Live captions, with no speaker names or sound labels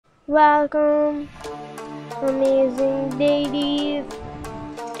Welcome, amazing ladies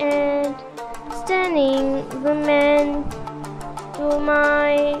and stunning women, to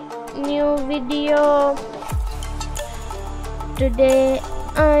my new video. Today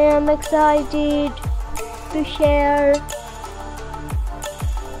I am excited to share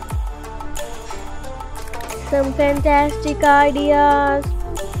some fantastic ideas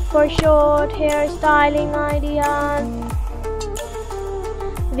for short hairstyling ideas.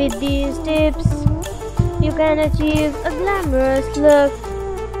 With these tips, you can achieve a glamorous look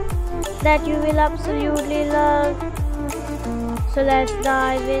that you will absolutely love. So let's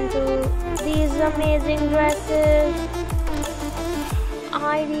dive into these amazing dresses,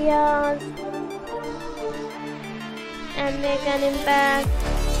 ideas, and make an impact.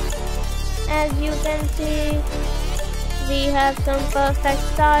 As you can see, we have some perfect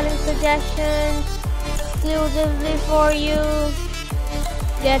styling suggestions exclusively for you.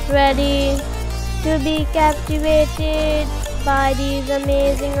 Get ready to be captivated by these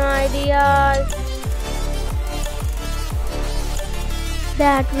amazing ideas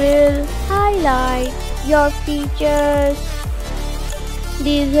that will highlight your features.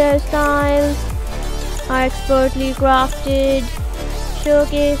 These hairstyles are expertly crafted,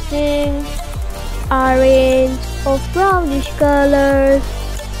 showcasing a range of brownish colors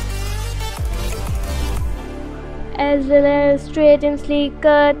as well as straight and sleek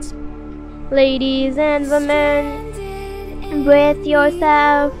cuts. Ladies and women, brace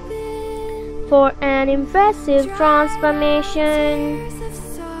yourself for an impressive transformation.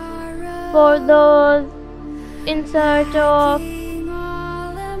 For those in search of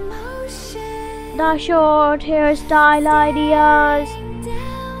the short hairstyle ideas,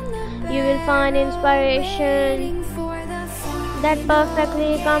 you will find inspiration that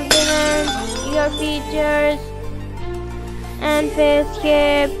perfectly complements your features and face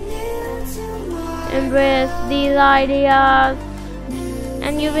shape. Embrace these ideas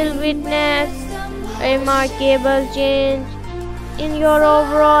and you will witness a remarkable change in your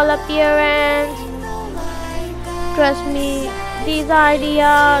overall appearance. Trust me, these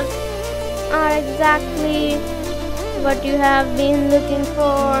ideas are exactly what you have been looking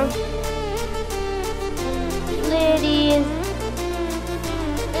for. Ladies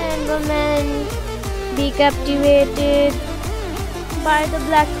and women, be captivated by the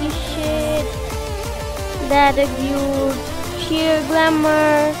blackish shade that exudes sheer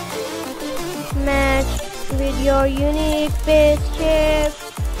glamour, matched with your unique face shape.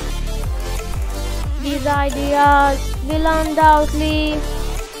 These ideas will undoubtedly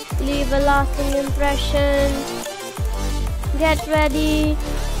leave a lasting impression. Get ready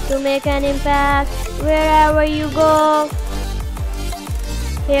to make an impact wherever you go.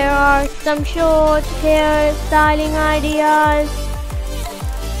 Here are some short hair styling ideas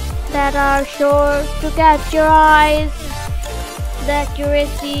that are sure to catch your eyes. The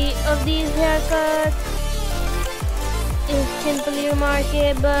accuracy of these haircuts is simply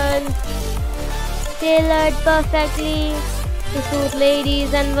remarkable, tailored perfectly to suit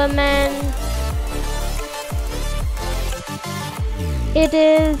ladies and women. It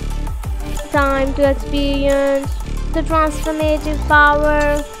is time to experience the transformative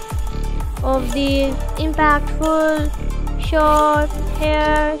power of these impactful short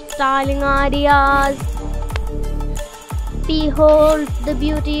hair styling ideas. Behold the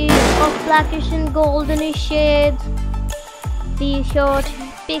beauty of blackish and goldenish shades. These short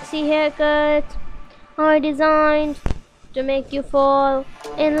pixie haircuts are designed to make you fall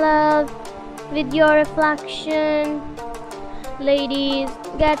in love with your reflection. Ladies,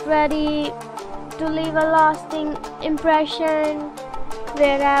 get ready to leave a lasting impression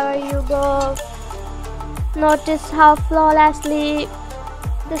wherever you go. Notice how flawlessly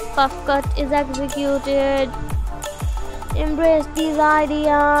this puff cut is executed. Embrace these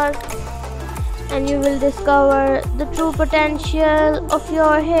ideas and you will discover the true potential of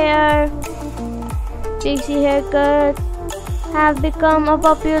your hair. Pixie haircuts have become a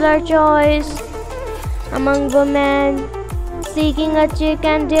popular choice among women seeking a chic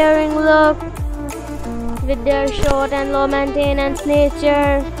and daring look. With their short and low maintenance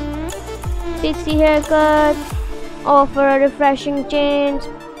nature, pixie haircuts offer a refreshing change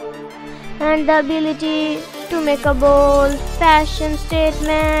and the ability to make a bold fashion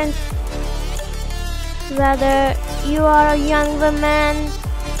statement. Whether you are a young woman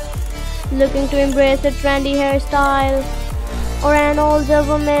looking to embrace a trendy hairstyle or an older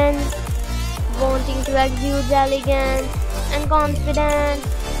woman wanting to exude elegance and confidence,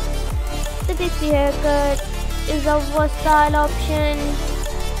 the pixie haircut is a versatile option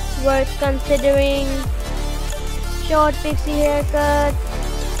worth considering. Short pixie haircuts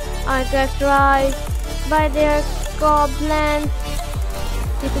are characterized by their scalp length,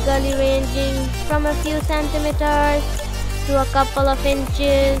 typically ranging from a few centimeters to a couple of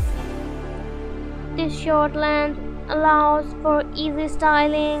inches. This short length allows for easy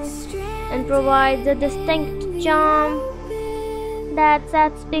styling and provides a distinct charm that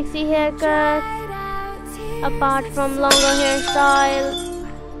sets pixie haircuts apart from longer hairstyles.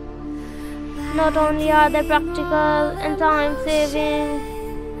 Not only are they practical and time-saving,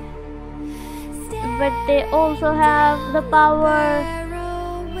 but they also have the power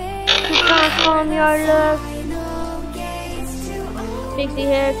to transform your look. Pixie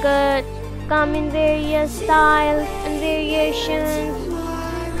haircuts come in various styles and variations,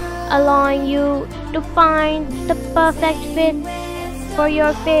 allowing you to find the perfect fit for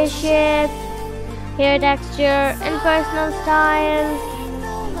your face shape, hair texture, and personal style.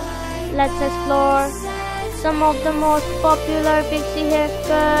 Let's explore some of the most popular pixie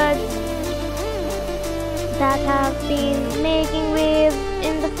haircuts that have been making waves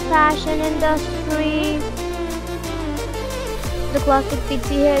in the fashion industry. The classic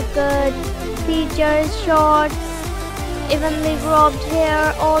pixie haircut features short, evenly cropped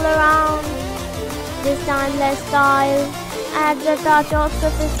hair all around. This timeless style adds a touch of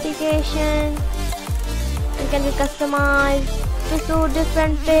sophistication and can be customized to suit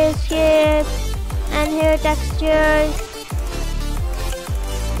different face shapes and hair textures.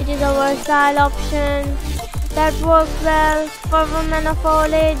 It is a versatile option that works well for women of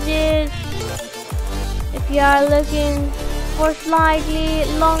all ages. If you are looking for slightly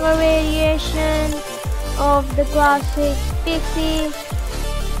longer variation of the classic pixie,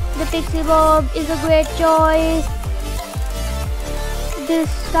 the pixie bob is a great choice. This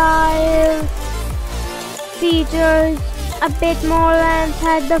style features a bit more length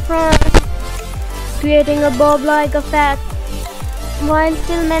at the front, creating a bob-like effect while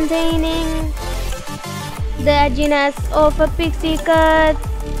still maintaining the edginess of a pixie cut.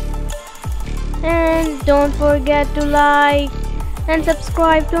 And don't forget to like and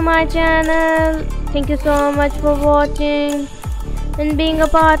subscribe to my channel. Thank you so much for watching and being a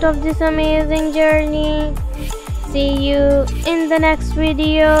part of this amazing journey. See you in the next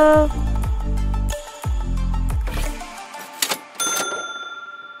video.